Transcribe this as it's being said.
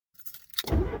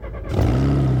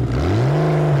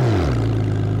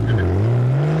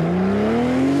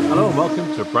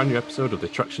to a brand new episode of the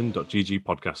Traction.gg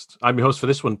podcast. I'm your host for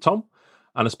this one, Tom,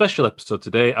 and a special episode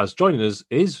today as joining us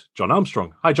is John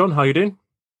Armstrong. Hi, John. How are you doing?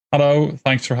 Hello.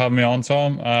 Thanks for having me on,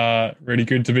 Tom. Really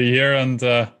good to be here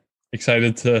and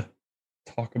excited to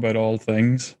talk about all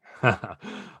things.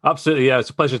 Absolutely, yeah. It's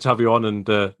a pleasure to have you on, and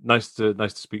nice to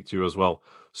speak to you as well.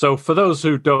 So, for those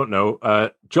who don't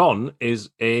know, John is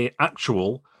a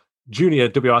actual junior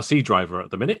WRC driver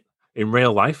at the minute in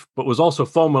real life, but was also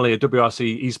formerly a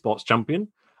WRC esports champion,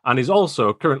 and is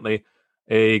also currently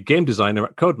a game designer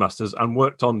at Codemasters and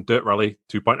worked on Dirt Rally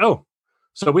 2.0.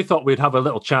 So we thought we'd have a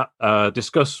little chat,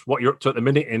 discuss what you're up to at the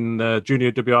minute in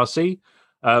junior WRC,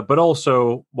 but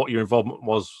also what your involvement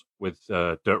was with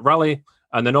Dirt Rally,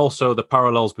 and then also the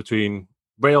parallels between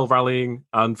rail rallying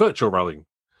and virtual rallying.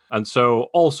 And so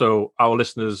also our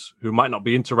listeners who might not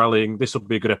be into rallying, this will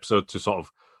be a good episode to sort of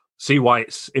see why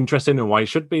it's interesting and why you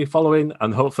should be following.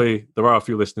 And hopefully there are a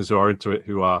few listeners who are into it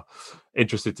who are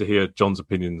interested to hear John's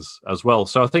opinions as well.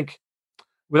 So I think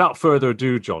without further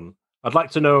ado, John, I'd like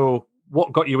to know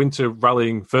what got you into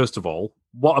rallying first of all.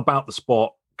 What about the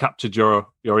sport captured your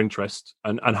interest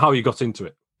and how you got into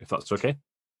it, if that's okay?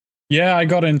 Yeah, I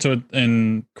got into it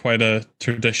in quite a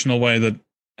traditional way that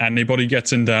anybody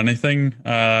gets into anything,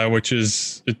 which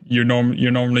is you're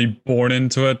normally born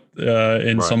into it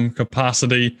in Right. some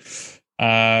capacity.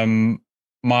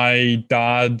 My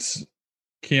dad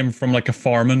came from like a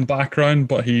farming background,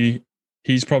 but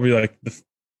he's probably like the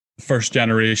first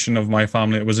generation of my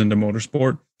family that was into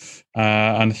motorsport,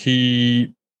 and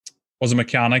he was a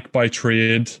mechanic by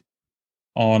trade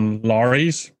on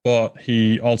lorries, but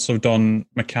he also done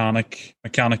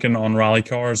mechanicking on rally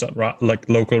cars at like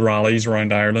local rallies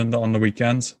around Ireland on the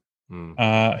weekends.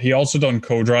 He also done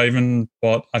co-driving,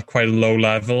 but at quite a low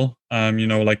level,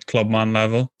 like clubman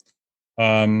level.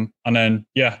 And then,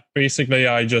 basically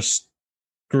I just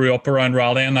grew up around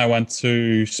rallying. I went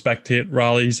to spectate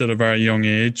rallies at a very young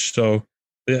age. So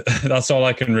that's all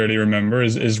I can really remember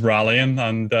is rallying.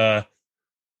 And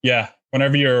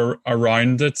whenever you're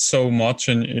around it so much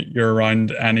and you're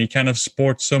around any kind of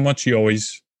sport so much, you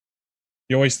always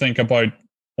think about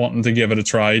wanting to give it a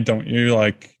try, don't you?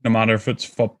 Like no matter if it's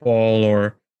football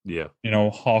or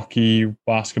hockey,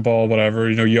 basketball, whatever,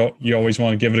 you always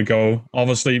want to give it a go.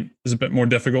 Obviously, it's a bit more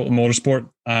difficult in motorsport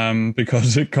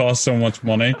because it costs so much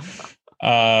money.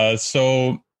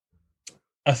 So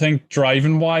I think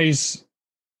driving wise,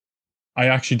 I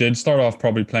actually did start off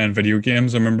probably playing video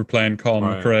games. I remember playing Colin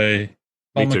McRae,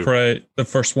 the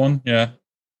first one,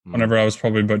 whenever I was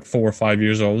probably about 4 or 5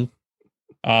 years old.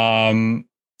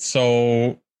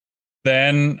 So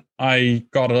then I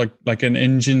got like an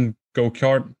engine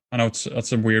go-kart. I know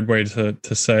that's a weird way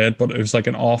to say it, but it was like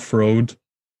an off-road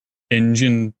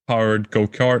engine-powered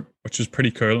go-kart, which was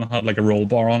pretty cool. It had like a roll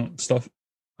bar on it and stuff.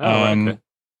 Okay.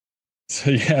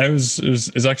 So yeah, it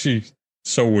was actually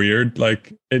so weird.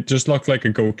 Like it just looked like a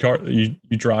go-kart that you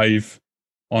drive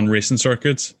on racing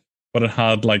circuits, but it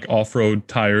had like off-road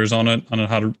tires on it and it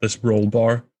had this roll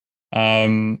bar.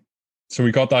 So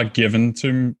we got that given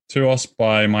to us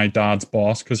by my dad's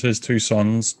boss because his two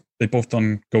sons, they both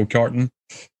done go-karting.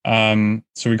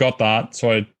 So we got that.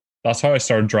 So that's how I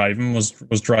started driving, was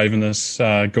driving this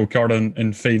go-kart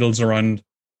in fields around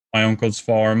my uncle's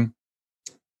farm.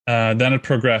 Then it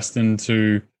progressed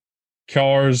into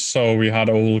cars. So we had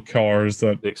old cars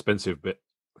that... The expensive bit.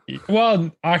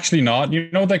 Well, actually not.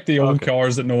 Like the old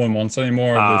cars that no one wants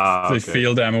anymore. The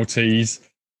field MOTs.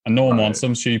 And no one wants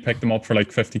them, so you pick them up for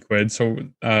like 50 quid. So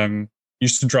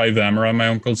used to drive them around my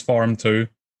uncle's farm too.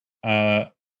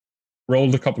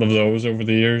 Rolled a couple of those over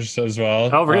the years as well.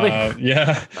 Oh, really?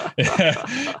 Yeah.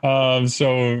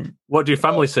 So what do your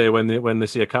family say when they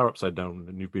see a car upside down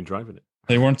and you've been driving it?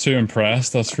 They weren't too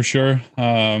impressed, that's for sure.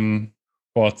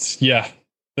 But yeah,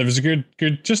 it was a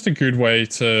good way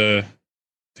to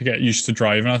get used to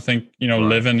driving. I think,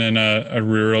 living in a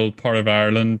rural part of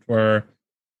Ireland where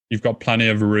you've got plenty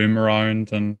of room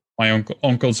around, and my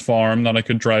uncle's farm that I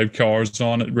could drive cars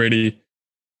on, it really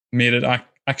made it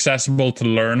accessible to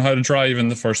learn how to drive in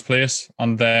the first place.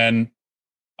 And then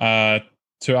to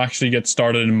actually get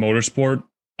started in motorsport,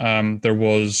 there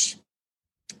was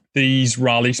these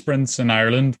rally sprints in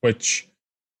Ireland, which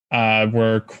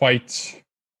were quite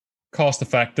cost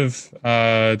effective.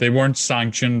 They weren't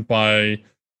sanctioned by,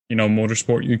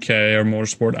 Motorsport UK or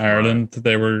Motorsport Ireland.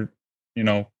 They were,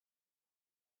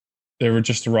 they were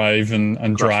just arrive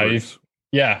and drive.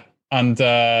 Yeah. And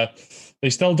they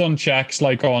still done checks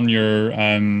like on your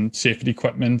safety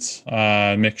equipment,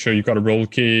 make sure you've got a roll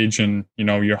cage and,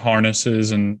 your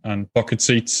harnesses and bucket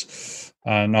seats.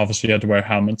 And obviously you had to wear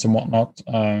helmets and whatnot.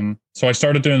 So I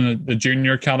started doing the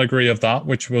junior category of that,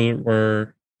 which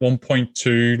were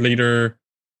 1.2 liter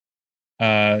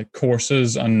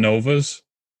Corsas and Novas.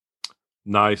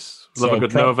 Nice. Love a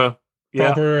good Nova.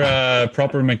 Yeah.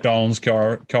 Proper McDonald's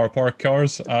car park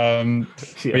cars. Love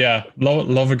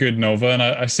a good Nova. And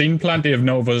I've seen plenty of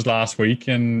Novas last week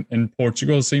in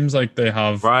Portugal. It seems like they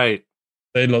have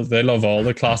they love all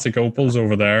the classic Opels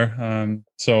over there.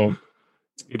 So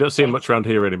you don't see much around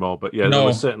here anymore, but yeah, there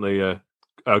was certainly a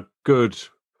good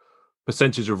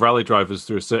percentage of rally drivers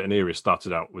through a certain area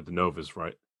started out with the Novas,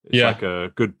 right? It's like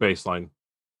a good baseline.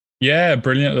 Yeah,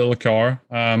 brilliant little car.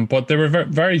 But they were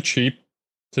very cheap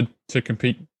to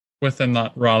compete with in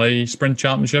that rally sprint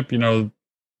championship. You know,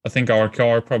 I think our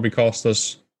car probably cost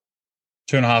us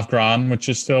 $2,500, which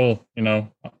is still, you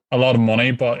know, a lot of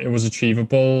money, but it was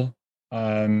achievable.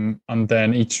 And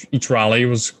then each rally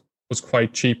was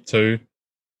quite cheap too.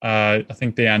 I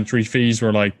think the entry fees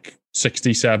were like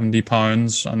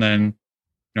 £60-70, and then, you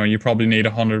know, you probably need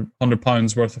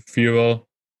 £100 worth of fuel.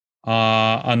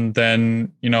 And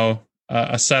then, you know,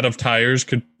 a set of tires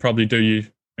could probably do you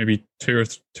maybe two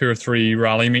or three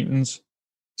rally meetings.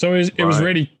 So it was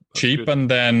really cheap. And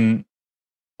then,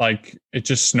 like, it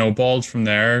just snowballed from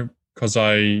there because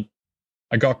I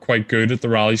got quite good at the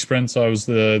rally sprints. I was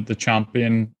the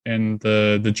champion in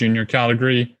the junior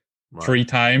category 3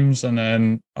 times, and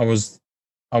then I was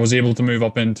able to move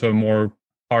up into a more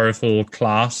powerful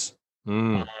class,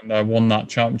 and I won that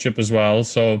championship as well.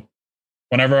 So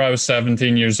whenever I was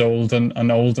 17 years old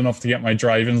and old enough to get my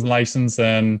driving license,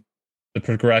 then the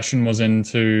progression was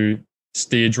into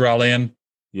stage rallying.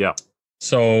 Yeah.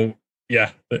 So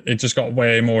yeah, it just got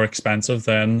way more expensive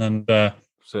then, and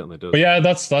certainly does. But yeah,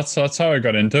 that's how I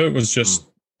got into it. It was just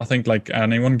I think like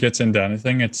anyone gets into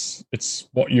anything, it's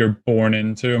what you're born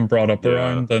into and brought up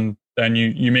around, and then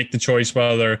you make the choice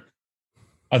whether.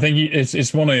 I think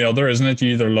it's one or the other, isn't it?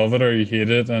 You either love it or you hate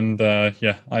it, and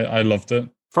I loved it.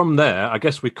 From there, I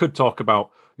guess we could talk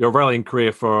about your rallying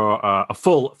career for a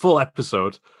full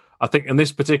episode. I think in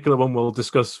this particular one, we'll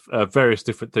discuss various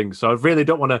different things. So I really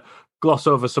don't want to gloss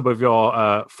over some of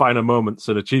your finer moments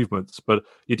and achievements, but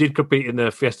you did compete in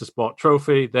the Fiesta Sport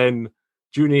Trophy, then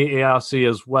Junior ARC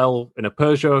as well in a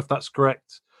Peugeot, if that's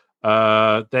correct.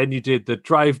 Then you did the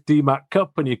Drive DMAC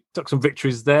Cup, and you took some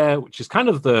victories there, which is kind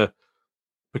of the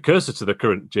precursor to the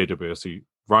current JWRC,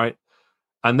 right?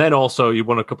 And then also you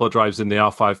won a couple of drives in the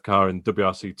R5 car in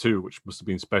WRC2, which must have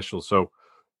been special. So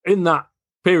in that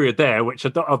period there, which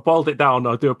I've boiled it down,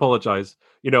 I do apologize.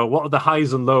 You know, what are the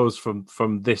highs and lows from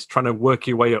this, trying to work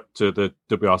your way up to the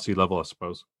WRC level, I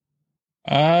suppose?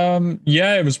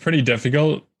 Yeah, it was pretty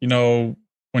difficult. You know,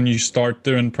 when you start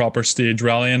doing proper stage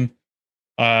rallying,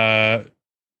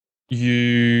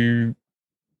 you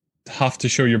have to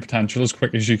show your potential as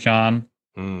quick as you can.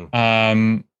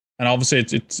 And obviously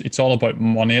it's all about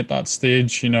money at that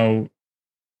stage. You know,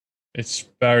 it's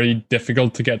very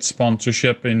difficult to get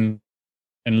sponsorship in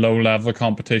low level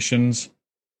competitions.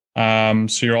 So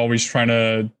you're always trying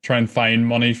and find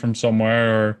money from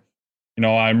somewhere. Or, you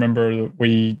know, I remember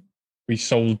we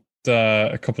sold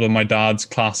a couple of my dad's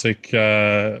classic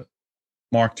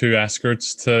Mark II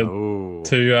Escorts to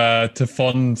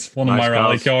fund one of my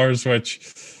rally cars,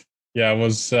 which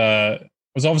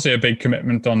was obviously a big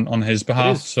commitment on his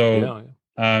behalf. So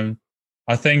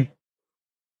I think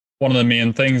one of the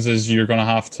main things is you're going to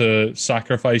have to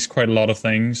sacrifice quite a lot of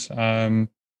things. You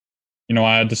know,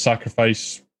 I had to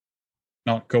sacrifice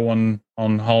not going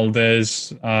on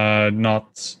holidays,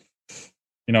 not,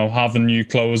 you know, having new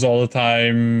clothes all the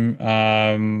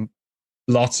time.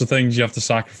 Lots of things you have to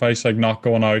sacrifice, like not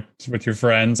going out with your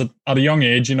friends at a young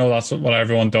age. You know, that's what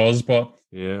everyone does. But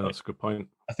yeah, that's a good point.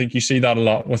 I think you see that a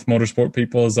lot with motorsport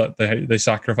people, is that they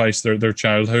sacrifice their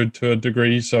childhood to a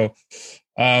degree. So,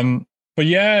 but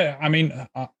yeah, I mean,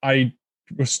 I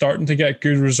was starting to get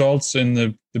good results in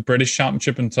the British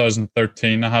Championship in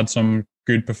 2013. I had some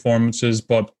good performances,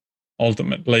 but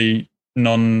ultimately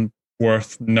none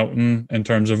worth noting in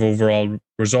terms of overall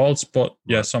results. But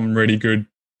yeah, some really good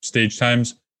stage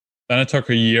times. Then I took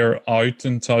a year out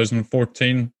in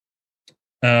 2014.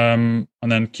 And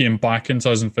then came back in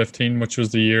 2015, which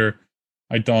was the year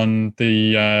I'd done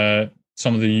the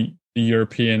some of the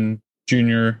European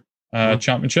Junior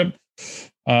Championship.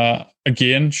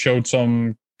 Again, showed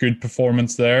some good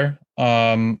performance there.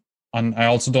 And I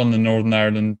also done the Northern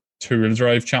Ireland Two-Wheel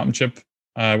Drive Championship,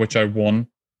 which I won.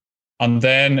 And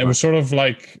then it was sort of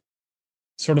like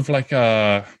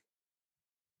a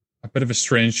bit of a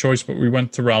strange choice, but we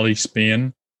went to Rally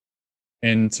Spain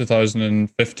in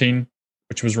 2015.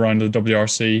 Which was around the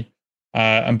WRC.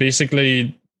 And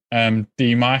basically,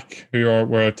 DMAC,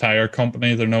 were a tire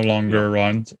company, they're no longer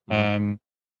around.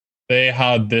 They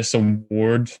had this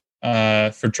award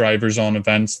for drivers on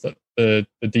events that the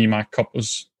DMAC Cup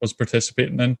was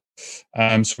participating in.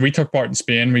 So we took part in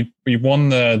Spain. We won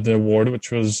the award,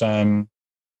 which was it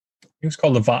was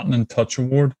called the Vatanen Touch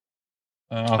Award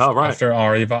after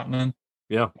Ari Vatanen.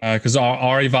 Yeah, because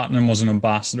Ari Vatanen was an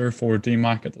ambassador for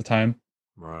DMAC at the time.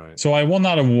 Right. So I won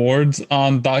that award,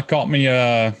 and that got me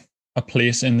a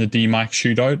place in the DMAC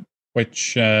shootout,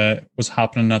 which was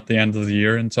happening at the end of the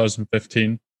year in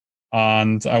 2015.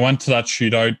 And I went to that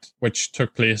shootout, which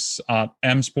took place at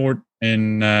M Sport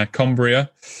in Cumbria,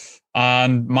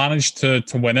 and managed to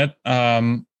win it.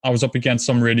 I was up against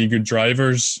some really good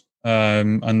drivers,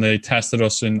 and they tested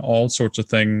us in all sorts of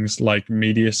things like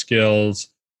media skills,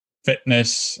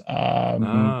 fitness.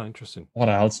 Interesting. What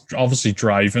else? Obviously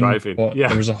driving. But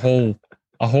there was a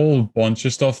whole bunch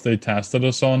of stuff they tested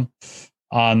us on,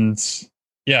 and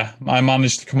yeah, I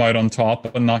managed to come out on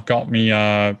top, and that got me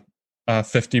a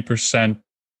 50%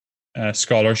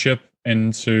 scholarship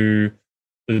into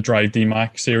the Drive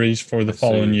DMAC series for the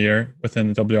following year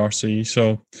within the WRC.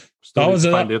 So still that was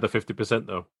find the other 50%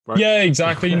 though, right? Yeah,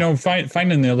 exactly.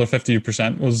 Finding the other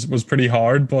 50% was pretty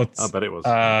hard, but I bet it was.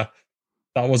 That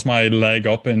was my leg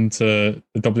up into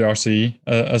the WRC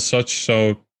as such.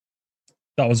 So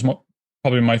that was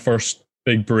probably my first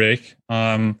big break.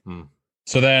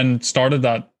 So then started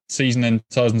that season in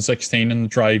 2016 in the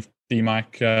Drive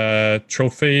DMAC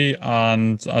trophy,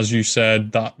 and as you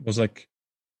said, that was like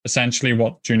essentially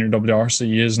what Junior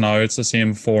WRC is now. It's the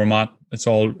same format.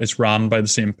 It's ran by the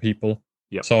same people.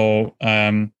 Yep. So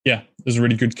there's a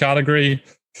really good category.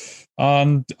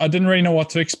 And I didn't really know what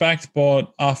to expect,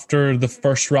 but after the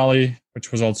first rally,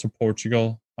 which was also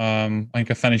Portugal, I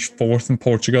think I finished fourth in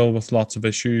Portugal with lots of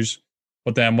issues,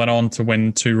 but then went on to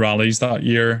win 2 rallies that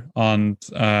year. And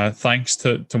thanks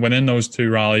to winning those 2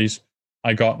 rallies,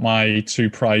 I got my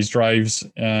 2 prize drives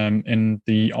in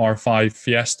the R5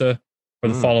 Fiesta for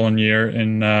the following year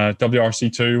in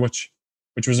WRC2, which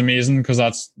was amazing because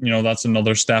that's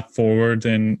another step forward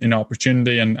in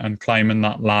opportunity and climbing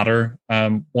that ladder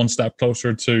one step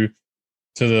closer to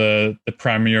the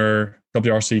premier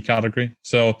WRC category.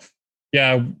 So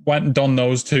yeah, went and done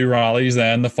those 2 rallies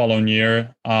then the following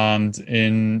year, and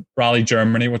in Rally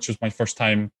Germany, which was my first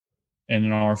time in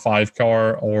an R5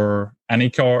 car or any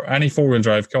 4-wheel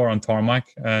drive car on tarmac,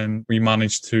 and we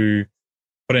managed to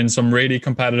put in some really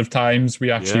competitive times.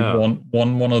 We actually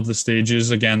won one of the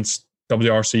stages against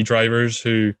WRC drivers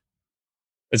who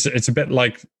it's a bit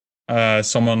like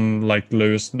someone like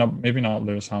Lewis, maybe not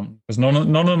Lewis Hamilton, because none of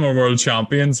them are world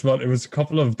champions, but it was a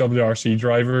couple of WRC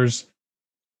drivers,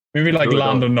 maybe like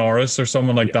Lando Norris or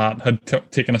someone like that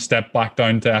had taken a step back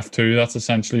down to F2. That's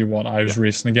essentially what I was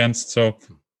racing against. So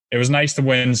it was nice to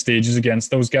win stages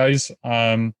against those guys.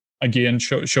 Again,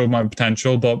 showed my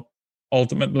potential, but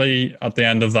ultimately at the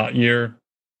end of that year,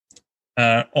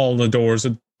 all the doors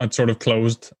had sort of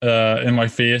closed in my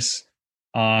face,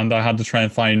 and I had to try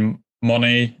and find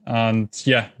money, and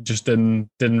just didn't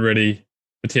really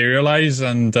materialize.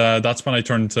 And that's when I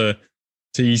turned to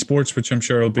esports, which I'm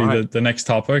sure will be the next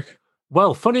topic.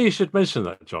 Well, funny you should mention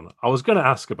that, John. I was going to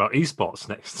ask about esports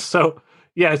next. So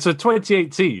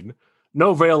 2018,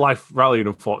 no real life rallying,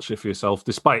 unfortunately, for yourself,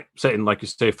 despite setting, like you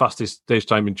say, fastest stage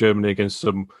time in Germany against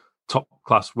some top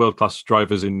class, world class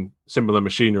drivers in similar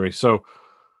machinery. So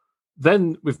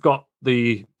then we've got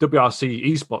the WRC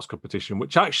esports competition,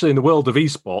 which actually in the world of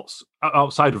esports,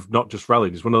 outside of not just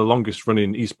rallying, is one of the longest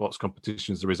running esports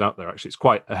competitions there is out there. Actually, it's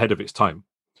quite ahead of its time.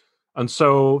 And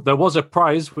so there was a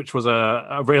prize, which was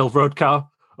a railroad car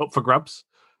up for grabs.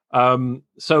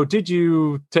 So did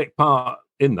you take part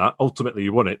in that? Ultimately,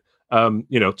 you won it,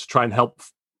 to try and help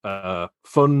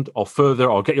fund or further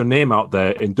or get your name out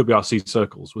there in WRC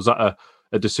circles. Was that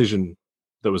a decision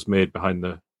that was made behind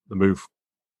the move?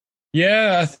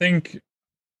 Yeah, I think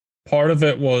part of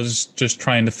it was just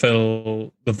trying to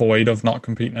fill the void of not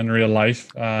competing in real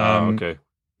life. Okay.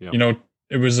 Yeah.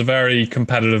 It was a very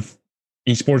competitive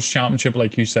esports championship,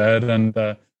 like you said, and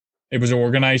it was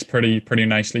organized pretty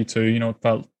nicely too. It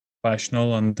felt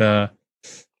professional, and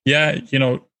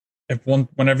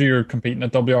whenever you're competing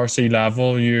at WRC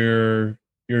level, you're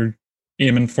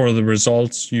aiming for the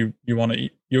results. You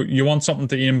want something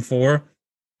to aim for,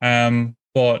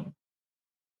 but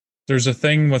there's a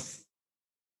thing with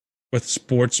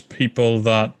sports people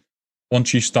that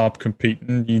once you stop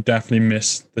competing, you definitely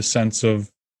miss the sense of,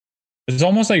 it's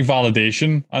almost like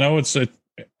validation. I know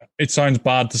it sounds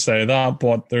bad to say that,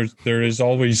 but there's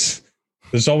always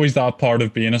that part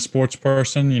of being a sports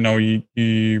person.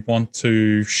 You want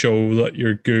to show that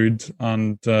you're good,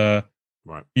 and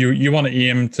you want to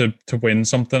aim to win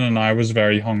something. And I was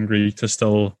very hungry to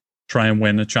still try and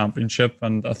win a championship,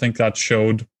 and I think that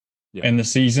showed in the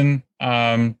season.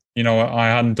 You know, I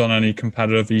hadn't done any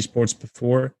competitive esports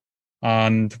before,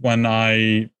 and when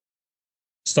I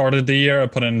started the year, I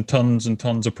put in tons and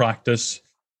tons of practice.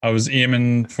 I was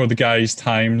aiming for the guys'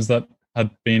 times that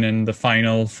had been in the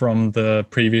final from the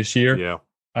previous year.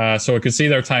 Yeah. So I could see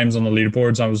their times on the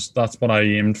leaderboards. That's what I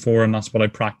aimed for, and that's what I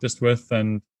practiced with.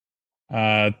 And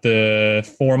the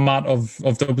format of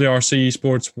WRC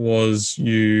esports was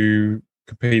you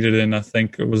competed in, I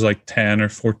think it was like 10 or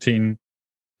 14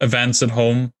 events at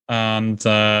home, and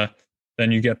then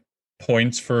you get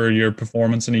points for your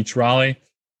performance in each rally.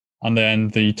 And then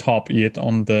the top 8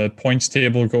 on the points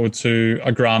table go to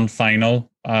a grand final,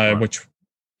 which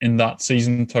in that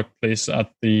season took place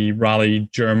at the Rally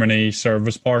Germany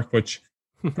Service Park, which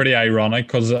pretty ironic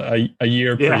because a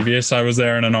year previous I was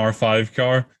there in an R5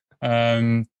 car.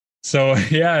 So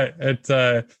yeah,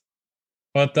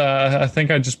 but I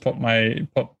think I just put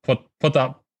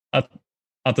that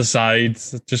at the side,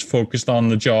 just focused on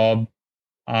the job.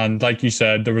 And like you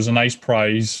said, there was a nice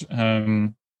prize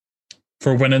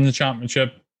for winning the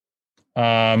championship,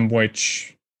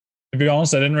 which, to be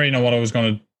honest, I didn't really know what I was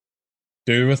going to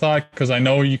do with that, because I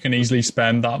know you can easily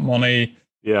spend that money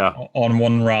on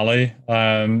one rally.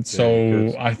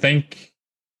 So I think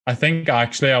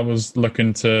actually I was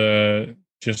looking to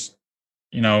just,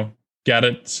 you know, get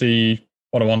it, see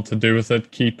what I want to do with it,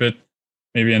 keep it,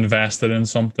 maybe invest it in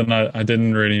something. I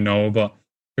didn't really know, but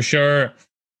for sure,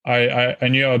 I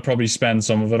knew I would probably spend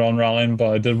some of it on rallying,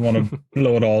 but I didn't want to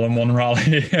blow it all in one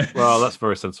rally. Well, that's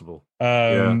very sensible.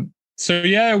 So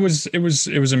yeah, it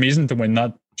was amazing to win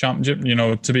that championship. You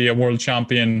know, to be a world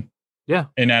champion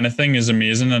in anything is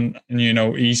amazing, and you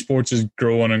know, esports is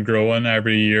growing and growing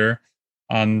every year,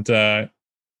 and WRC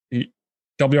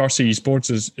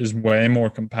esports is way more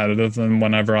competitive than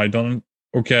whenever I done it.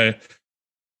 Okay,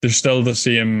 there's still the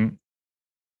same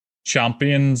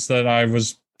champions that I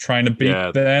was trying to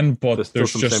beat then, but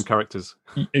there's some just same characters.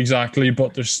 Exactly,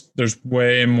 but there's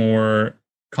way more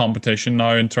competition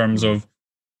now in terms of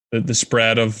the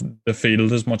spread of the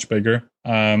field is much bigger.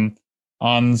 And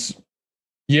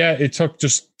yeah, it took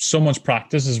just so much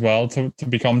practice as well to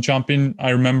become champion.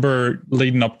 I remember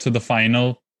leading up to the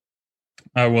final,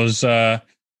 I was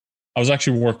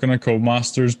actually working at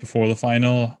Codemasters before the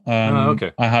final. I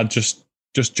had just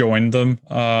joined them.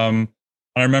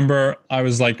 I remember I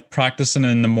was like practicing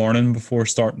in the morning before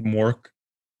starting work.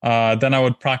 Then I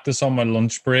would practice on my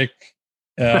lunch break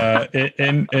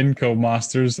in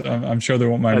Codemasters. I'm sure they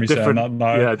won't mind me saying that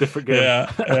now. Yeah, different game.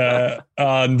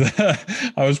 And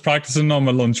I was practicing on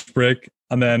my lunch break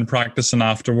and then practicing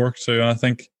after work too. And I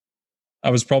think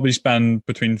I was probably spend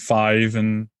between 5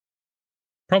 and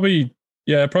probably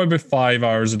 5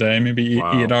 hours a day, maybe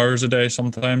 8 hours a day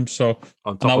sometimes. So,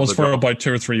 and that was for about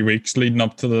 2 or 3 weeks leading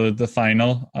up to the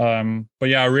final. But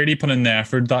yeah, I really put in the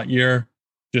effort that year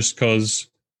just because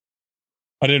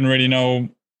I didn't really know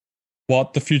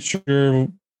what the future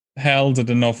held. I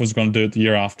didn't know if I was going to do it the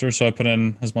year after. So I put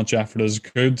in as much effort as I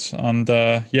could. And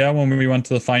when we went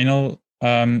to the final,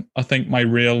 I think my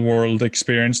real world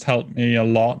experience helped me a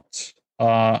lot.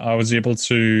 I was able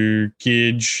to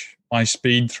gauge my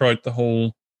speed throughout the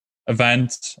whole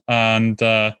event, and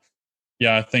I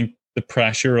think the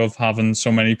pressure of having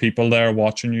so many people there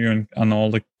watching you and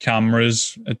all the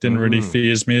cameras, it didn't really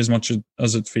faze me as much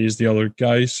as it fazed the other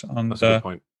guys. And that's a good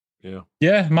point.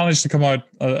 Managed to come out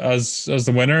as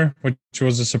the winner, which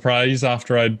was a surprise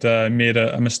after I'd made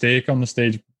a mistake on the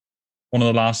stage, one of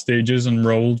the last stages, and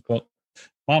rolled, but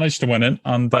managed to win it.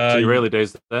 And back to your early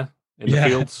days there in the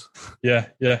fields. Yeah,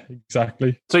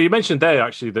 exactly. So you mentioned there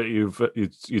actually that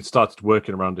you'd started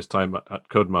working around this time at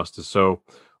Codemasters. So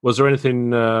was there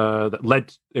anything that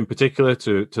led in particular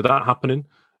to that happening?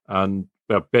 And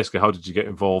basically, how did you get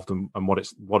involved, and what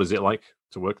is it like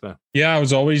to work there? Yeah, I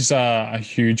was always a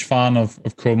huge fan of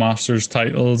Codemasters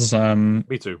titles.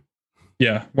 Me too.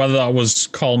 Yeah, whether that was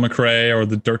Colin McRae or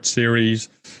the Dirt series.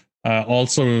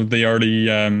 Also, the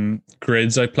early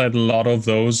grids, I played a lot of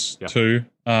those too.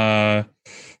 Well,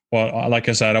 like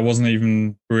I said, I wasn't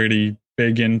even really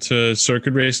big into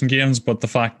circuit racing games, but the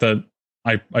fact that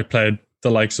I played the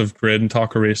likes of Grid and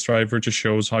Talker Race Driver just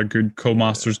shows how good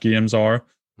Codemasters games are.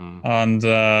 And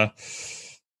it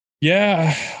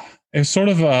was sort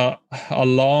of a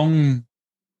long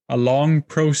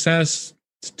process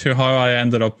to how I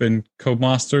ended up in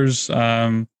Codemasters.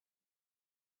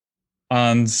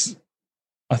 And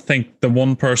I think the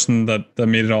one person that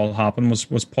made it all happen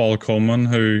was Paul Coleman,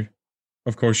 who,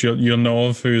 of course, you'll know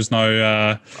of, who's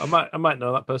now I might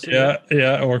know that person.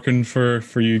 Yeah, working for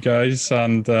you guys,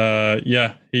 and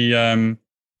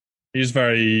he's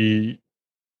very,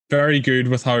 very good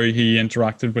with how he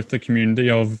interacted with the community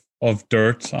of of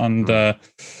dirt, and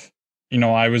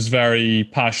I was very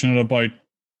passionate about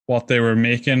what they were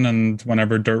making. And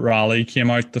whenever Dirt Rally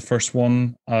came out, the first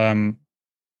one, I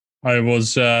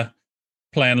was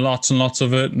playing lots and lots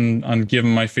of it and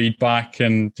giving my feedback,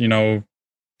 and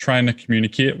trying to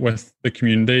communicate with the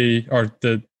community, or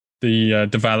the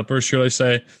developers, should I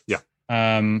say? Yeah.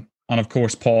 And of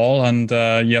course Paul, and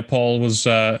Paul was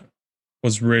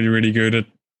really, really good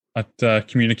at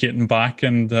communicating back,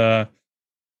 and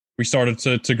we started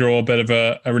to grow a bit of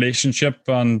a relationship.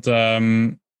 And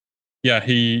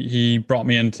he brought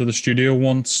me into the studio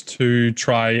once to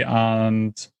try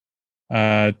and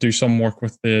do some work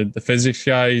with the physics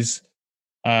guys.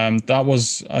 That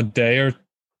was a day or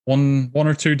one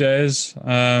or 2 days.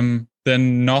 Then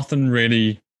nothing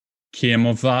really came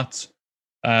of that.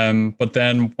 But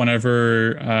then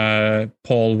whenever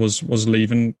Paul was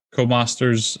leaving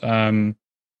Codemasters,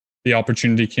 the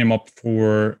opportunity came up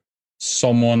for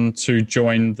someone to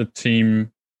join the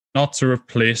team, not to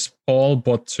replace Paul,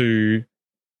 but to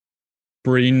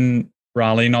bring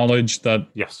rally knowledge that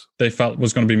they felt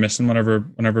was going to be missing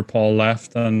whenever Paul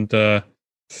left. And Paul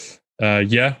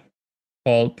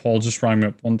just rang me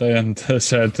up one day and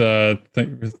said,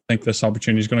 think this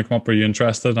opportunity is going to come up. Are you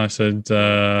interested? And I said,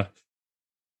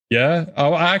 yeah.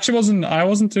 I actually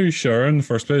wasn't too sure in the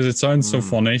first place. It sounds so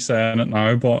funny saying it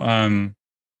now, but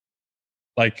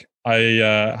I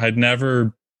had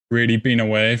never really been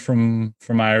away from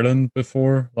Ireland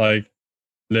before, like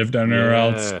lived anywhere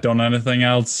else, done anything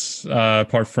else,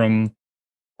 apart from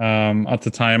at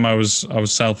the time I was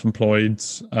self-employed,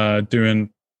 doing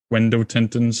window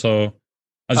tinting. So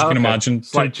as you can imagine,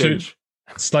 slight change.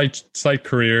 Slight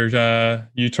career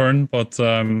U-turn, but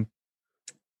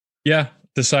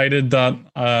decided that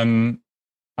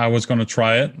I was going to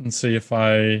try it and see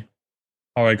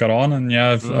how I got on, and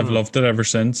I've loved it ever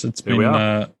since. It's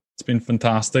been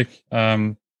fantastic.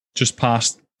 Just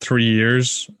past 3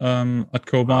 years at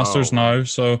Codemasters now,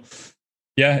 so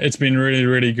it's been really,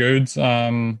 really good. Just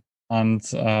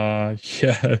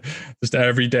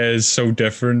every day is so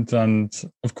different, and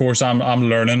of course I'm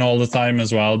learning all the time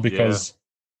as well, because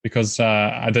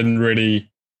I didn't really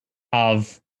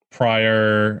have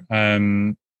prior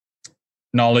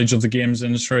knowledge of the games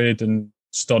industry. I didn't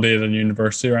study at a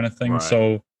university or anything,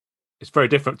 so it's very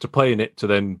different to playing it to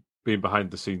then being behind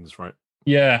the scenes, right?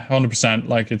 100%.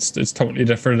 Like it's totally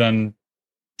different, and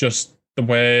just the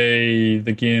way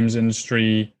the games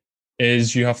industry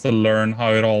is, you have to learn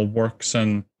how it all works.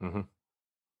 And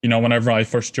whenever I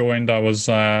first joined, I was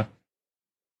like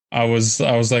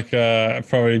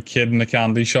probably a kid in a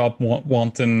candy shop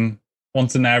wanting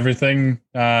everything.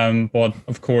 But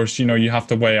of course, you have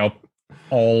to weigh up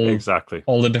all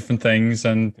the different things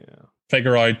and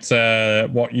figure out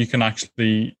what you can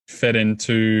actually fit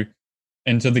into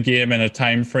the game in a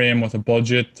time frame with a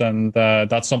budget. And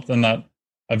that's something that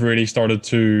I've really started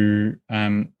to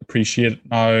appreciate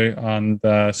now, and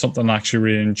something I actually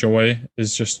really enjoy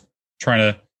is just trying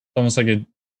to, almost like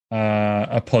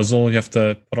a puzzle. You have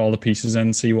to put all the pieces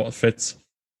in, see what fits.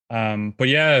 But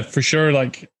yeah, for sure,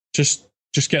 like just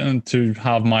getting to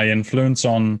have my influence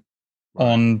on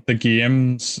the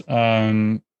games,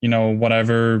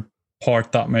 whatever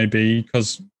part that may be,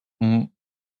 because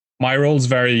my role is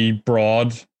very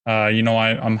broad.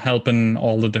 I'm helping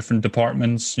all the different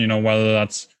departments, whether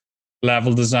that's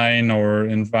level design or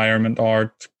environment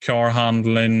art, car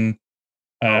handling,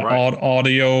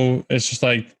 audio. It's just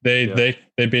like they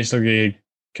basically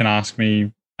can ask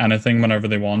me anything whenever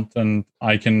they want, and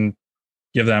I can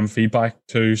give them feedback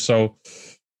too. So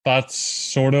that's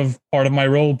sort of part of my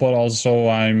role, but also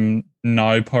I'm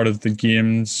now part of the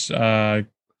games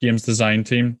design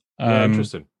team.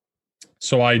 Interesting.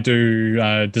 So I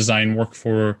do design work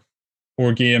for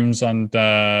games, and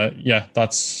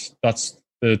that's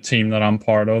the team that I'm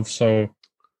part of. So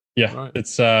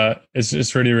it's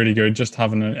really, really good just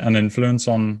having an influence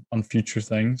on future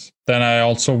things. Then I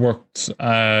also worked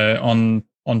on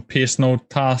pace note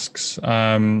tasks.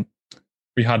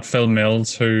 We had Phil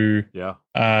Mills, who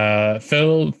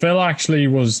Phil actually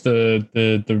was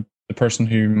the person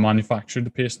who manufactured the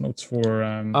pace notes for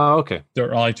Dirt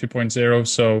Rally 2.0.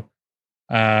 So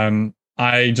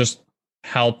I just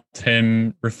helped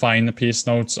him refine the pace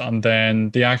notes, and then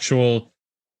the actual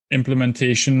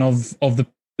implementation of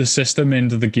the system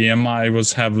into the game, I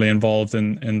was heavily involved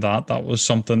in that. That was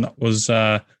something that was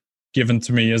given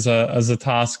to me as a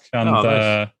task, and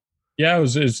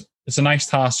nice. It's a nice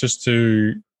task just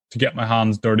to get my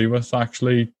hands dirty with,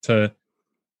 actually, to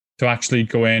actually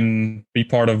go in, be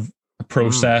part of a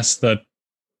process that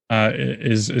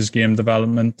is game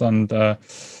development, and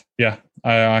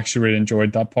I actually really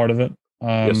enjoyed that part of it.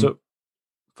 So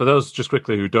for those just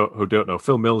quickly who don't know,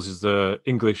 Phil Mills is the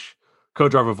English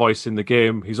co-driver voice in the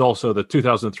game. He's also the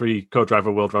 2003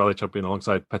 co-driver World Rally Champion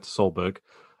alongside Petter Solberg.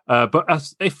 But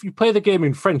if you play the game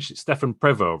in French, it's Stefan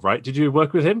Prévost, right? Did you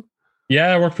work with him? Yeah,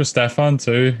 I worked with Stefan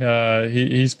too.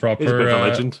 He's proper. He's a bit of a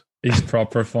legend. He's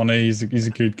proper funny. He's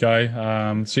a good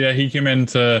guy. So yeah, he came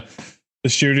into the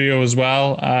studio as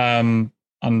well. And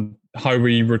how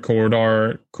we record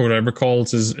our co-driver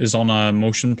calls is on a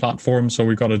motion platform. So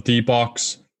we got a D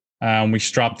box, and we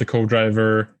strap the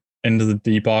co-driver into the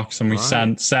D box, and we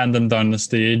send them down the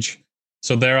stage.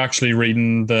 So they're actually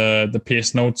reading the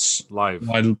pace notes live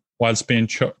whilst being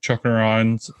chucking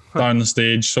around down the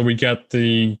stage. So we get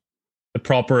the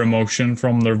proper emotion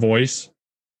from their voice,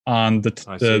 and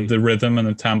the rhythm and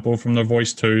the tempo from their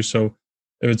voice too. So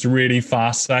if it's a really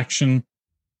fast section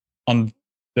and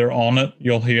they're on it,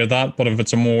 you'll hear that. But if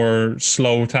it's a more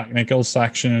slow technical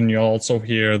section, you'll also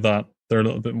hear that they're a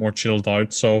little bit more chilled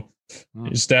out. So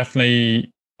it's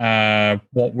definitely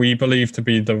what we believe to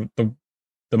be the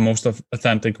most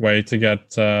authentic way to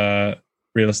get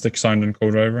realistic sounding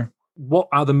co-driver. What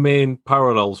are the main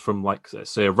parallels from, like,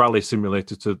 say, a rally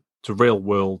simulator to real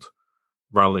world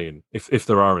rallying, if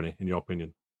there are any, in your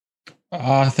opinion?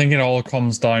 I think it all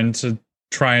comes down to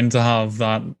trying to have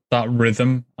that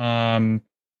rhythm, and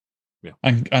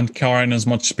carrying as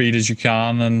much speed as you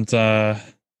can, and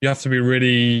you have to be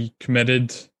really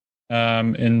committed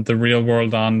in the real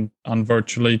world and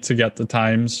virtually to get the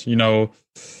times. You know,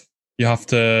 you have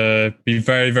to be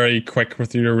very, very quick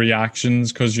with your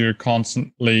reactions because you're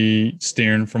constantly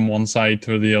steering from one side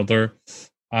to the other.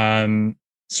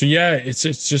 So yeah, it's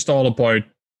just all about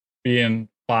being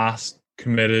fast,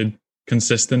 committed,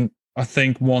 consistent. I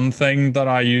think one thing that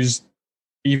I used,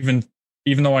 even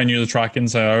though I knew the track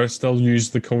inside out, I still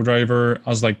used the co-driver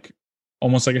as like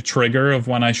almost like a trigger of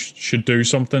when I should do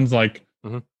something. Like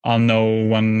I'll know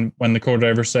when the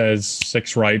co-driver says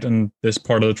 6 right in this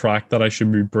part of the track that I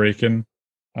should be braking.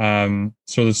 So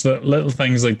there's little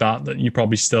things like that you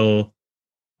probably still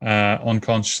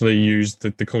unconsciously use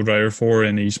the co-driver for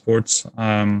in esports.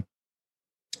 Trying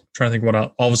to think what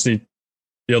else. Obviously,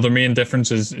 the other main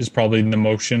difference is probably the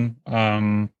motion.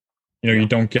 You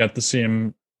don't get the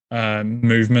same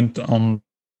movement on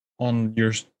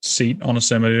your seat on a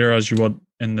simulator as you would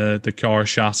in the car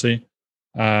chassis.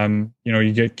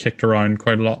 You get kicked around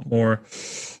quite a lot more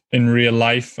in real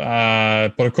life.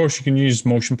 But of course, you can use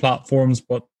motion platforms,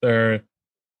 but they're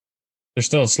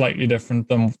still slightly different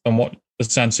than what the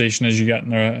sensation is you get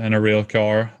in a real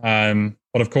car.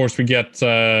 But of course, we get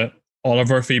all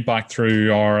of our feedback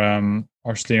through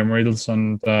our steering wheels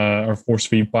and our force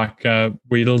feedback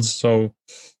wheels. So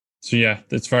yeah,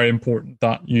 it's very important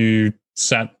that you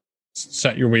set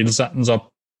your wheel settings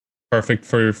up perfect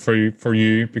for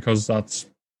you, because that's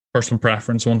personal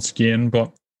preference once again.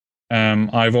 But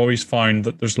I've always found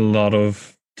that there's a lot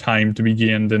of time to be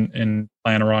gained in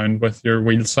playing around with your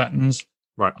wheel settings.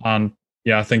 Right. And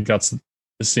yeah, I think that's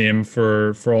the same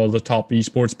for all the top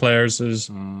esports players.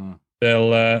 Is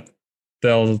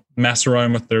they'll mess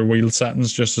around with their wheel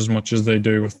settings just as much as they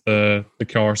do with the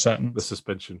car settings. The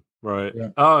suspension. Right. Yeah.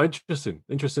 Oh, interesting.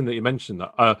 Interesting that you mentioned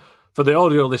that. For the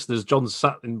audio listeners, John's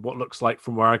sat in what looks like,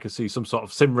 from where I can see, some sort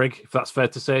of sim rig, if that's fair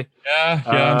to say. Yeah,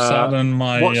 I'm sat in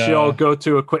my... What's your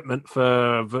go-to equipment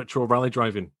for virtual rally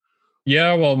driving?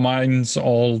 Yeah, well, mine's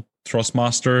all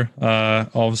Thrustmaster.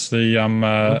 Obviously, I'm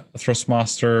a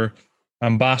Thrustmaster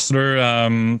ambassador.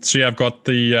 So yeah, I've got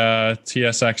the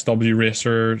TSXW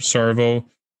Racer servo.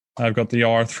 I've got the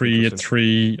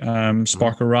R383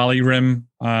 Sparker Rally rim,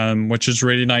 which is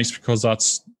really nice because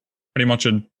that's pretty much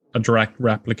a direct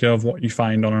replica of what you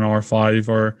find on an R5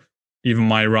 or even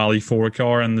my Rally 4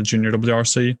 car in the Junior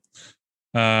WRC.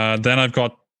 Then I've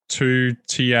got 2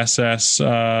 TSS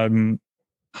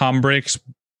handbrakes.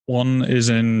 One is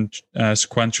in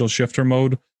sequential shifter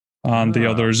mode, and the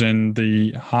other's in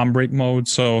the handbrake mode.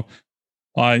 So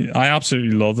I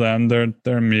absolutely love them.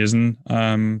 They're amazing.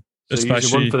 So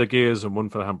especially one for the gears and one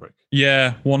for the handbrake.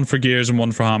 Yeah, one for gears and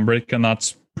one for handbrake, and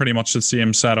that's pretty much the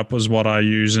same setup as what I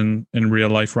use in real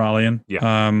life rallying.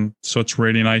 Yeah. So it's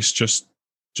really nice just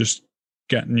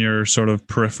getting your sort of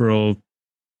peripheral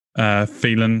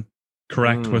feeling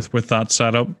correct with that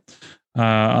setup.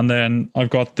 And then I've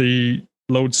got the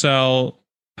load cell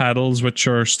pedals, which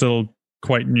are still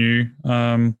quite new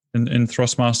in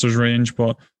Thrustmaster's range,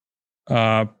 but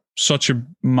such a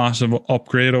massive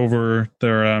upgrade over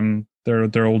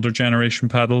their older generation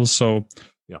pedals. So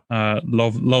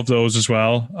love those as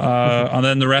well. And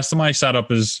then the rest of my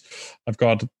setup is I've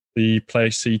got the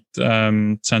Playseat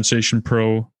Sensation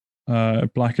Pro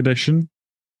Black Edition,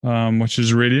 which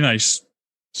is a really nice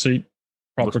seat.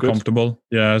 proper comfortable.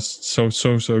 Yeah, it's so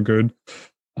good,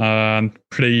 and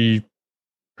pretty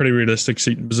realistic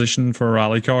seating position for a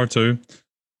rally car too.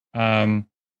 And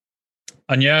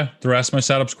yeah, the rest of my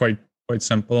setup's quite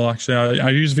simple actually. I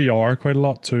use VR quite a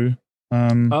lot too.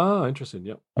 Interesting.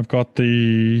 Yeah, I've got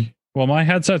my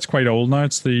headset's quite old now.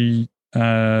 It's the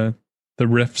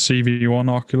Rift CV1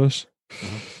 Oculus.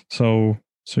 Mm-hmm. So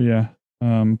yeah.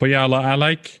 But yeah, I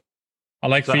like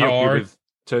VR.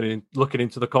 Looking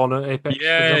into the corner apex.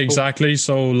 Yeah, exactly.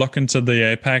 So looking to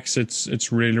the apex,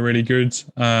 it's really good.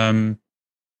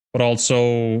 But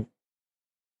also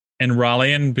in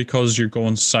rallying, because you're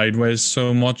going sideways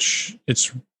so much,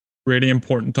 it's really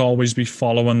important to always be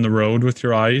following the road with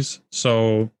your eyes.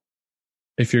 So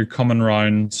if you're coming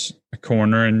around a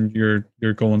corner and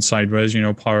you're going sideways,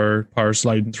 power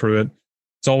sliding through it,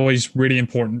 it's always really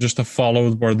important just to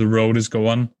follow where the road is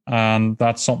going. And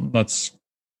that's something that's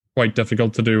quite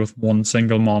difficult to do with one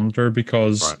single monitor,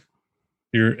 because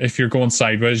if you're going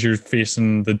sideways, you're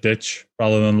facing the ditch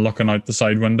rather than looking out the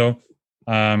side window.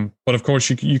 But of course,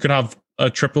 you could have a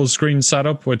triple screen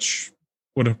setup, which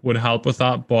would help with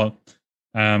that. But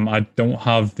I don't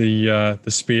have the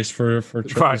space for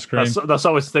triple screen. That's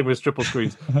always the thing with triple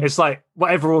screens. It's like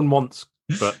what everyone wants,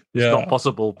 but it's not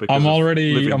possible. Because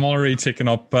I'm already taking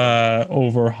up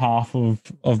over half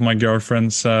of my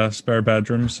girlfriend's spare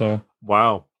bedroom. So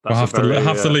wow. We'll have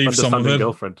to leave some of it.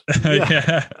 Girlfriend.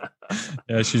 Yeah.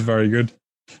 Yeah, she's very good.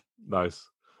 Nice.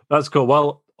 That's cool.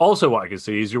 Well, also what I can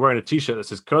see is you're wearing a t-shirt that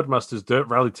says Codemasters Dirt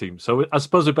Rally Team. So I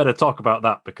suppose we better talk about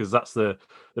that, because that's the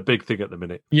big thing at the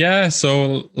minute. Yeah,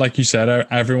 so like you said,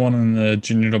 everyone in the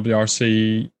Junior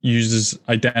WRC uses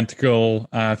identical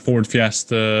Ford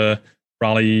Fiesta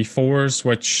Rally 4s,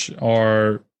 which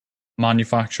are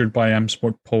manufactured by M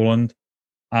Sport Poland.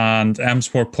 And M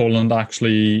Sport Poland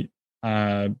actually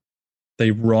they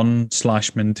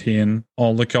run/maintain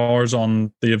all the cars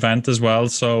on the event as well,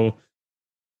 so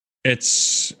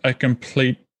it's a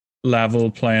complete level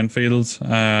playing field.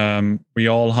 We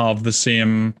all have the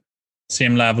same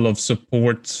level of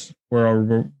support.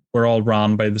 We're all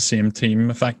run by the same team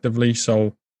effectively,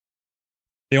 so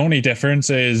the only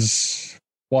difference is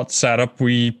what setup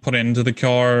we put into the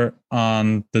car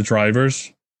and the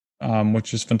drivers,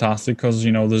 which is fantastic, because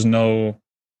there's no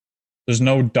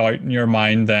doubt in your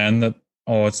mind then that,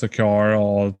 it's the car,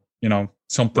 or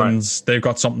they've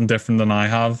got something different than I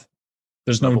have.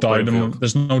 There's no doubt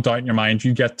in your mind.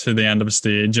 You get to the end of a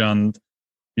stage and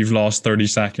you've lost 30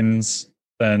 seconds,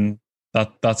 then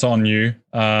that's on you.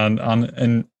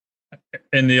 And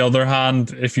in the other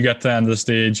hand, if you get to the end of the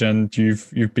stage and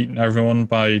you've beaten everyone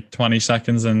by 20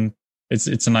 seconds, and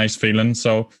it's a nice feeling.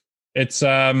 So it's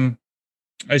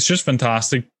just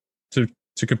fantastic to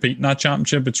compete in that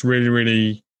championship. It's really,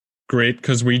 really great,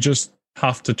 because we just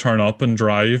have to turn up and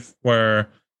drive, where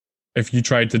if you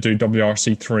tried to do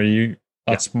WRC3,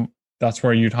 that's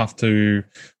where you'd have to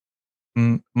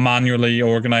manually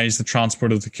organize the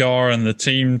transport of the car and the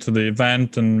team to the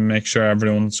event and make sure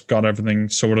everyone's got everything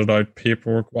sorted out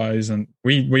paperwork wise, and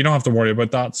we don't have to worry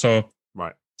about that. So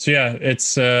yeah,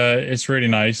 it's really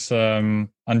nice. And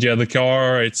yeah, the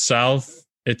car itself,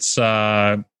 it's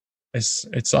actually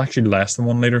less than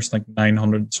 1 liter. It's like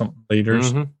 900 something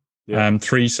liters. Mm-hmm. Yeah.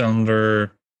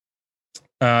 3-cylinder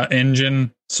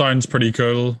engine. Sounds pretty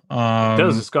cool. It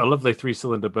does. It's got a lovely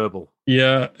 3-cylinder Burble.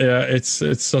 Yeah. It's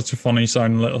such a funny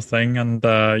sounding little thing, and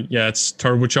it's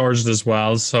turbocharged as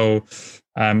well. So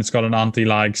it's got an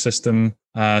anti-lag system.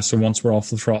 So once we're off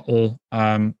the throttle,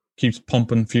 keeps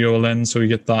pumping fuel in, so you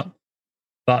get that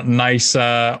nice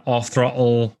off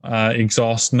throttle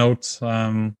exhaust note.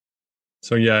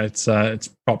 So yeah, it's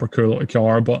proper cool little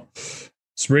car, but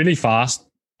it's really fast.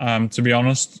 To be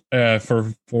honest,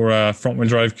 for a front wheel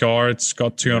drive car, it's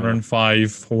got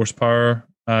 205 horsepower,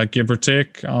 give or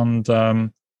take, and not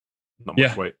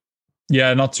much weight.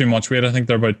 Yeah, not too much weight. I think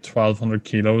they're about 1,200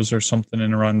 kilos or something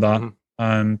in around that.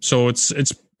 Mm-hmm. So it's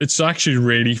actually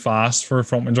really fast for a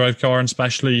front wheel drive car, and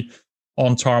especially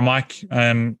on tarmac.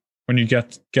 When you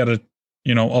get it,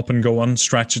 up and going,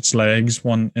 stretch its legs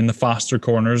in the faster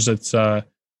corners, it's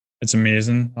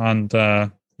amazing, and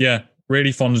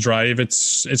really fun to drive.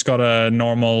 It's got a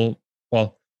normal,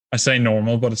 well, I say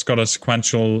normal, but it's got a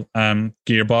sequential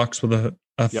gearbox with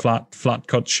a flat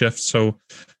cut shift. So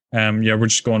we're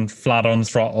just going flat on the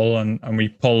throttle, and we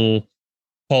pull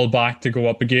back to go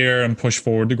up a gear and push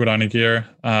forward to go down a gear.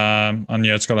 And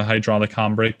it's got a hydraulic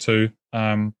handbrake too.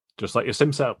 Just like your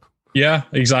sim setup. Yeah,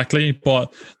 exactly.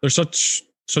 But they're such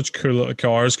cool little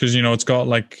cars, because it's got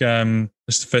like a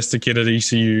sophisticated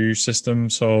ECU system.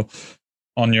 So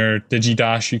on your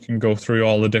DigiDash, you can go through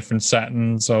all the different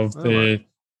settings of the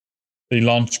the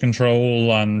launch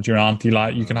control and your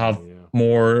anti-lag. You can have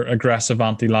more aggressive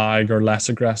anti-lag or less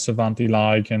aggressive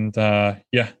anti-lag, and there's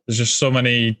just so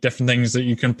many different things that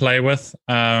you can play with.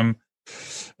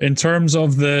 In terms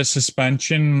of the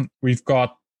suspension, we've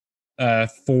got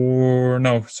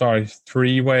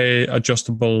three-way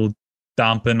adjustable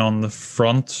damping on the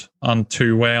front and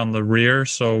two-way on the rear,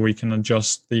 so we can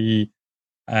adjust the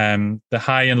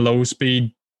high and low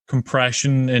speed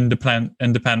compression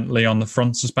independently on the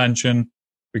front suspension.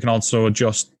 We can also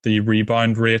adjust the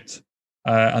rebound rate,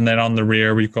 and then on the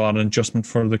rear we've got an adjustment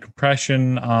for the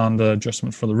compression and an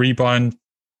adjustment for the rebound.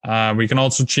 We can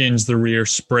also change the rear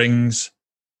springs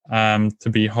to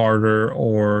be harder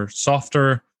or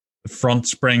softer. The front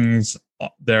springs,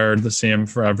 they're the same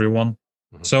for everyone.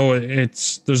 Mm-hmm. So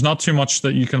there's not too much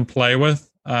that you can play with,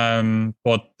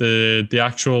 but the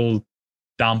actual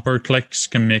damper clicks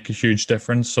can make a huge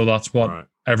difference. So that's what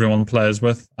everyone plays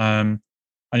with. And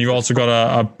you've also got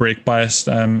a brake bias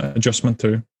adjustment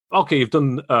too. Okay, you've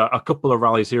done a couple of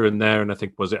rallies here and there, and I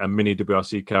think, was it a mini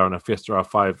WRC car and a Fiesta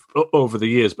R5 over the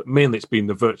years, but mainly it's been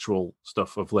the virtual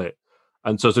stuff of late.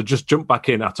 And so to just jump back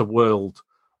in at a world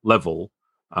level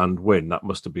and win, that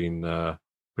must have been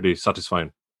pretty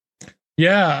satisfying.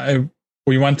 Yeah,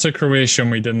 we went to Croatia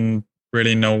and we didn't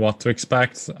really know what to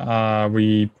expect.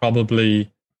 We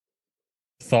probably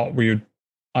thought we would,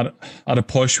 at a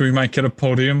push, we might get a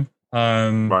podium.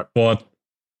 But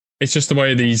it's just the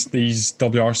way these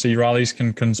WRC rallies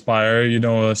can conspire. You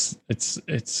know,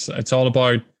 it's all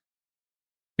about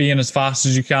being as fast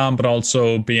as you can, but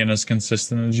also being as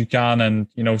consistent as you can. And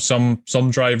you know, some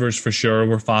drivers for sure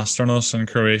were faster than us in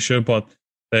Croatia, but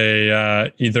they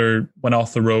either went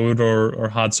off the road or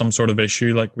had some sort of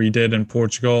issue like we did in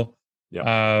Portugal.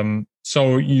 Yeah.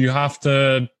 So you have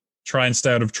to try and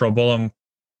stay out of trouble, and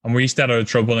we stayed out of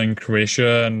trouble in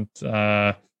Croatia, and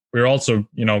we were also,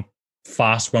 you know,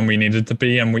 fast when we needed to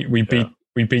be, and we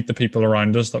beat the people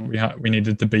around us that we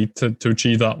needed to beat to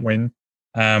achieve that win.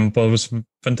 But it was a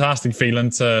fantastic feeling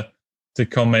to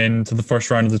come into the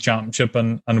first round of the championship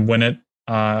and win it.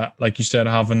 Like you said,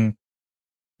 having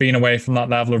been away from that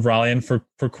level of rallying for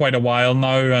quite a while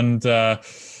now, and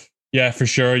for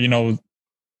sure, you know,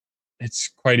 it's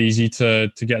quite easy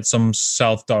to get some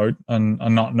self-doubt and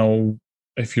not know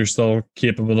if you're still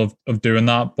capable of doing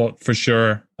that. But for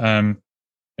sure,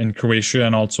 in Croatia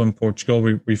and also in Portugal,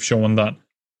 we've shown that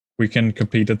we can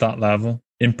compete at that level.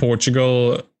 In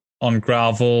Portugal, on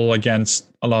gravel, against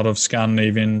a lot of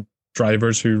Scandinavian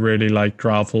drivers who really like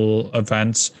gravel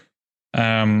events,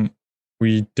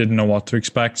 we didn't know what to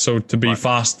expect. So to be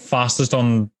fastest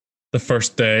on the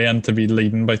first day and to be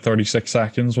leading by 36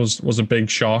 seconds was a big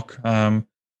shock. But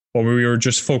we were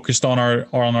just focused on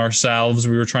ourselves.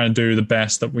 We were trying to do the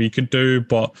best that we could do,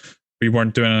 but we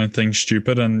weren't doing anything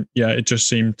stupid. And it just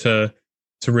seemed to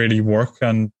really work.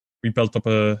 And we built up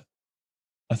a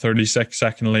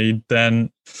 36-second lead.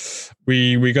 Then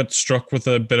we got struck with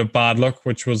a bit of bad luck,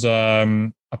 which was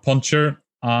a puncture,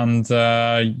 and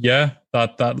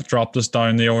that dropped us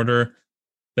down the order.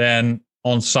 Then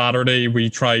on Saturday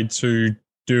we tried to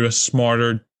do a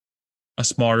smarter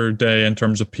day in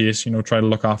terms of pace. You know, try to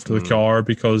look after the car,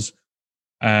 because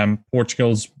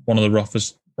Portugal's one of the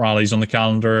roughest rallies on the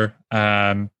calendar.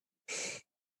 To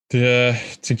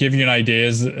give you an idea,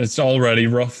 it's already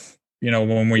rough. You know,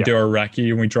 when we do our recce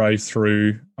and we drive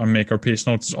through and make our pace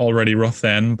notes, it's already rough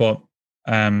then. But,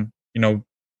 you know,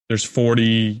 there's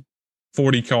 40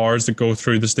 cars that go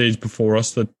through the stage before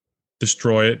us that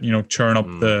destroy it, you know, churn up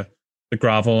the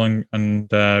gravel and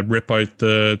rip out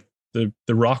the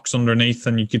rocks underneath,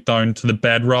 and you get down to the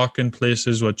bedrock in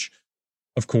places, which,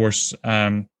 of course,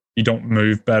 you don't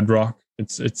move bedrock.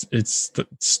 It's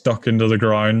stuck into the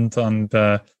ground, and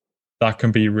that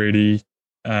can be really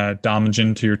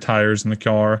damaging to your tires in the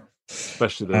car,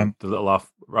 especially the little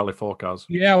Rally 4 cars.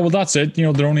 Yeah, well, that's it. You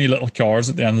know, they're only little cars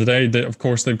at the end of the day. Of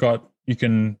course, they've got you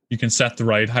can set the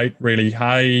ride height really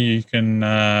high. You can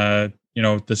you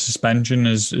know, the suspension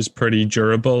is pretty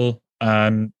durable,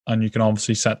 and you can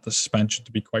obviously set the suspension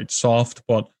to be quite soft.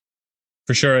 But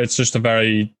for sure, it's just a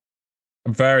very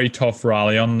tough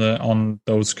rally on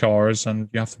those cars, and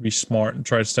you have to be smart and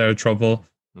try to stay out of trouble.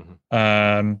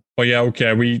 Mm-hmm. But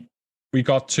we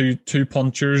got two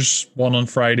punctures, one on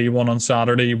Friday, one on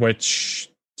Saturday, which,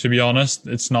 to be honest,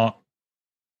 it's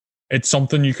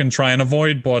something you can try and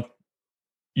avoid, but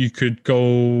you could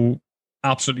go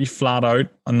absolutely flat out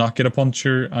and not get a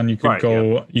puncture, and you could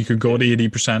go to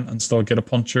 80% and still get a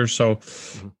puncture. So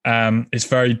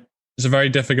it's a very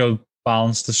difficult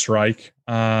balance to strike.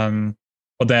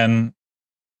 But then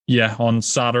on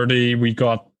Saturday we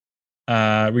got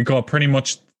pretty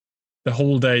much the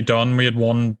whole day done. We had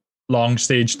one long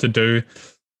stage to do.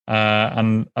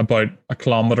 And about a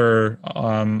kilometer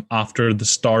after the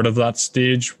start of that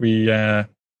stage, we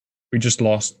just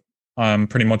lost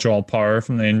pretty much all power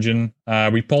from the engine.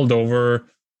 We pulled over.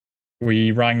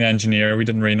 We rang the engineer. We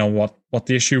didn't really know what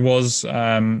the issue was.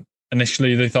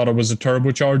 Initially, they thought it was a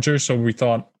turbocharger, so we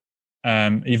thought,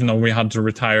 even though we had to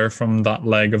retire from that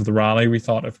leg of the rally, we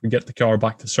thought if we get the car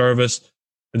back to service,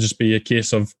 it'd just be a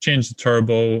case of change the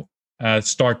turbo,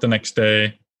 start the next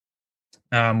day.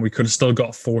 We could have still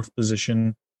got fourth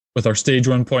position with our stage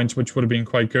 1 points, which would have been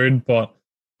quite good. But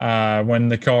when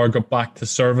the car got back to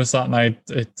service that night,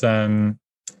 the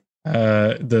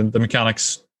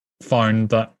mechanics found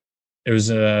that it was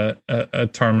a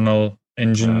terminal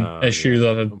engine issue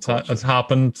that had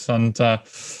happened. And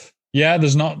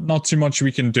there's not too much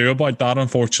we can do about that,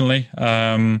 unfortunately.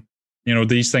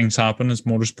 These things happen as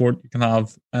motorsport. You can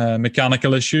have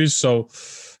mechanical issues. So,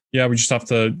 we just have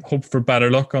to hope for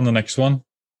better luck on the next one.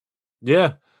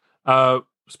 Yeah.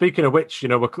 Speaking of which,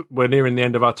 we're nearing the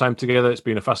end of our time together. It's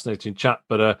been a fascinating chat,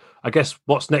 but I guess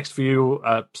what's next for you?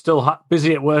 Still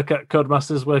busy at work at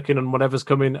Codemasters, working on whatever's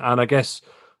coming, and I guess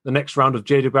the next round of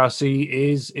JWRC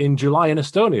is in July in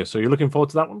Estonia. So you're looking forward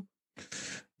to that one?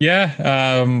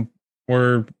 Yeah,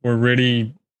 we're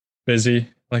really busy,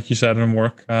 like you said, in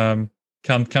work.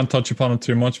 Can't touch upon it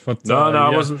too much, but I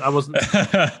wasn't.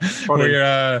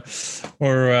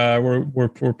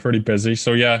 we're pretty busy,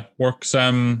 so work's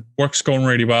going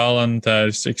really well, and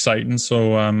it's exciting.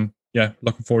 So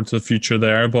looking forward to the future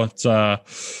there. But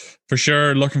for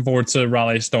sure, looking forward to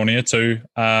Rally Estonia too.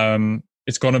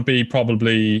 It's going to be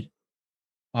probably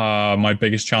my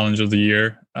biggest challenge of the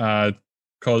year,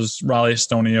 because Rally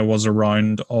Estonia was a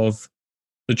round of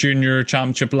the junior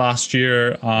championship last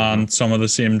year, and some of the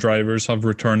same drivers have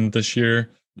returned this year.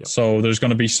 Yep. So there's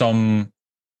going to be some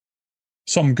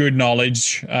good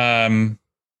knowledge, and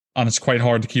it's quite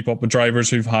hard to keep up with drivers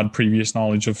who've had previous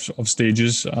knowledge of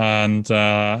stages. And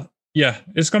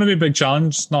it's going to be a big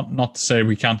challenge. Not to say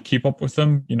we can't keep up with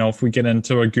them. If we get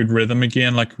into a good rhythm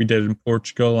again, like we did in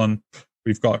Portugal, and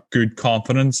we've got good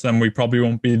confidence, then we probably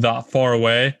won't be that far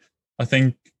away. I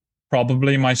think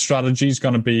probably my strategy is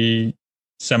going to be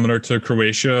similar to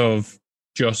Croatia, of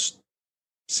just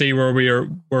see where we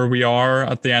are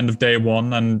at the end of day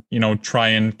one, and try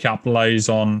and capitalize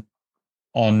on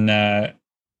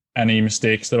any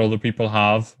mistakes that other people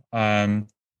have.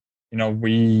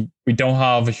 We don't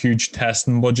have a huge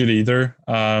testing budget either,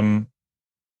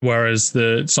 whereas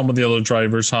some of the other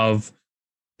drivers have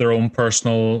their own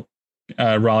personal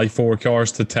Rally 4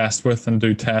 cars to test with and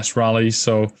do test rallies.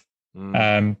 So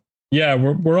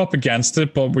we're up against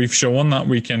it, but we've shown that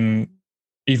we can,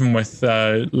 even with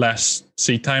less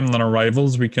seat time than our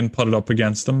rivals, we can put it up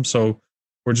against them. So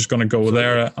we're just going to go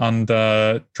there and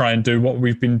try and do what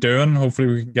we've been doing. Hopefully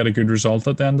we can get a good result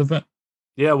at the end of it.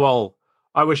 Yeah, well,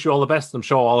 I wish you all the best. I'm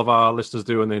sure all of our listeners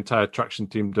do, and the entire Traction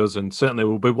team does, and certainly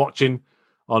we'll be watching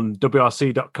on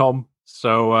WRC.com.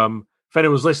 So if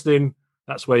anyone's listening,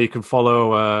 that's where you can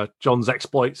follow John's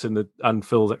exploits and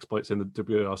Phil's exploits in the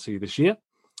WRC this year.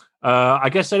 I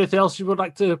guess anything else you would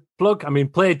like to plug? I mean,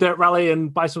 play Dirt Rally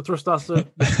and buy some Thrustmaster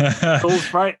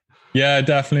tools, right? Yeah,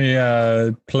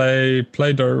 definitely play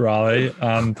Dirt Rally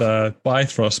and buy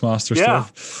Thrustmaster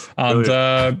stuff.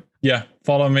 And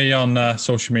follow me on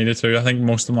social media too. I think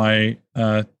most of my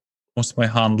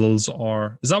handles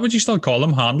are... Is that what you still call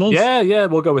them? Handles? Yeah,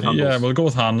 we'll go with handles. Yeah, we'll go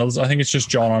with handles. I think it's just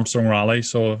John Armstrong Rally.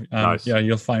 So nice.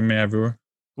 You'll find me everywhere.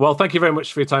 Well, thank you very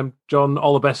much for your time, John.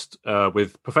 All the best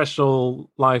with professional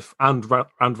life and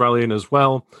rallying as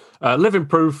well. Living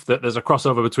proof that there's a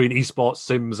crossover between esports,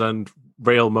 sims, and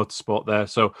rail motorsport there.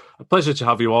 So a pleasure to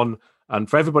have you on. And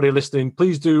for everybody listening,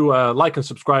 please do like and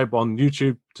subscribe on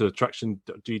YouTube to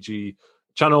Traction.gg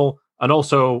channel. And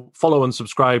also follow and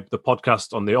subscribe the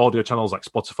podcast on the audio channels like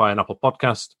Spotify and Apple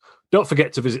Podcast. Don't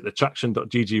forget to visit the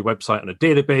Traction.gg website on a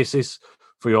daily basis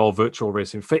for your virtual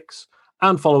racing fix.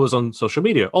 And follow us on social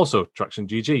media, also Traction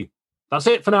GG. That's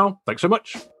it for now. Thanks so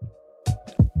much.